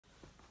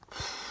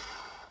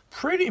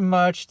Pretty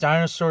much,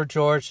 Dinosaur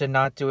George did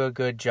not do a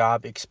good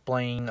job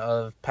explaining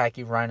of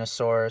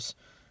Pachyrhinosaurus,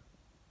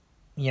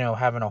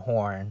 having a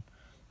horn.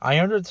 I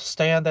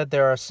understand that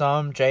there are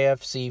some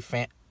JFC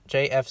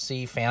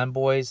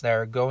fanboys that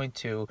are going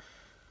to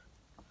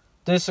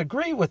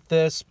disagree with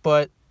this,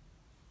 but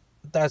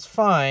that's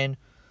fine.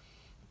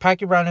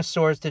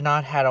 Pachyrhinosaurus did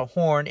not have a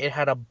horn, it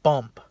had a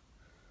bump.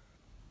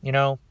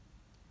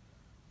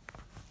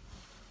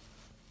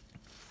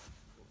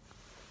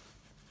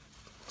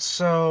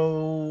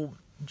 So,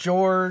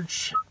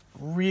 George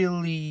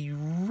really,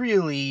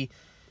 really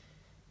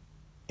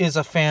is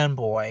a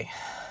fanboy.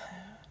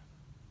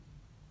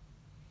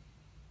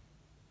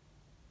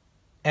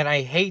 And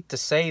I hate to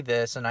say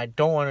this, and I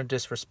don't want to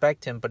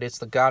disrespect him, but it's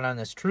the God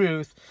honest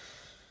truth.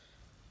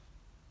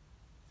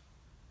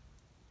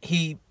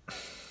 He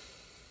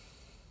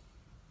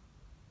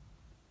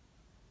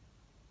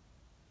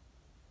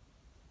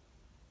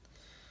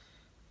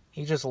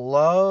just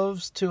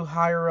loves to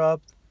hire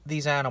up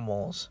these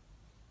animals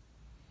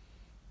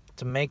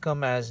to make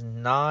them as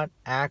not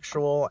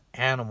actual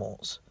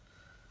animals.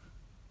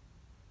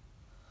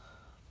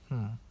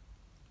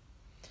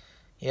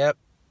 Yep,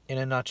 in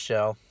a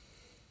nutshell.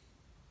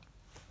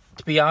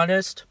 To be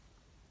honest,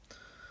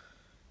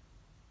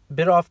 a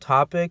bit off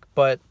topic,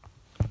 but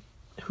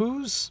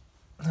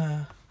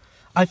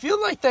I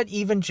feel like that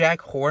even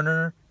Jack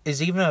Horner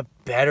is even a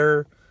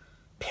better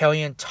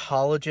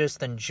paleontologist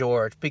than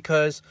George,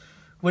 because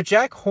with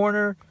Jack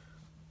Horner,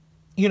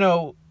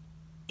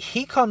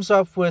 he comes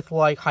up with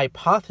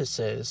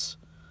hypotheses.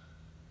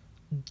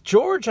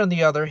 George, on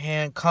the other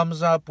hand,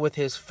 comes up with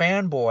his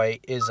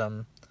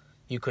fanboyism,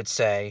 you could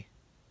say.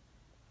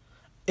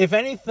 If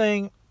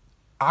anything,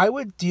 I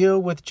would deal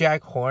with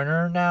Jack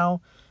Horner now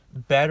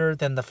better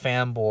than the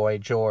fanboy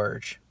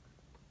George.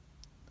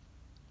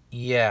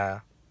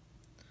 Yeah.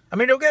 I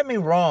mean, don't get me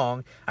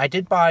wrong. I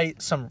did buy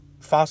some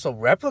fossil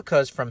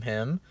replicas from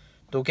him.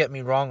 Don't get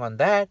me wrong on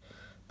that.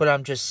 But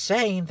I'm just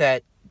saying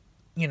that,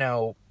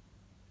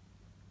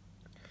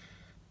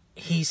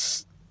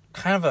 he's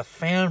kind of a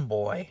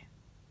fanboy.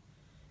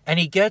 And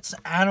he gets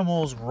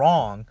animals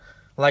wrong.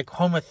 Like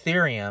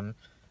Homotherium.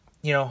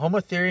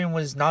 Homotherium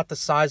was not the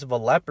size of a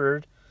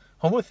leopard.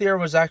 Homotherium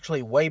was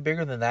actually way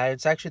bigger than that.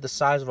 It's actually the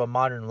size of a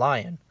modern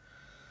lion.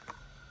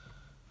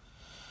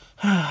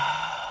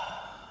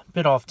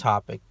 Bit off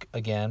topic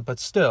again, but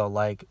still,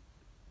 like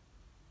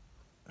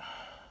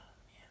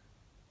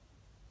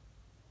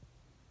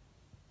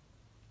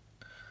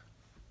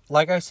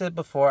I said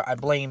before, I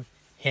blame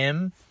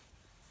him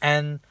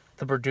and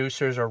the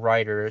producers or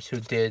writers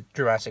who did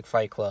Jurassic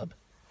Fight Club.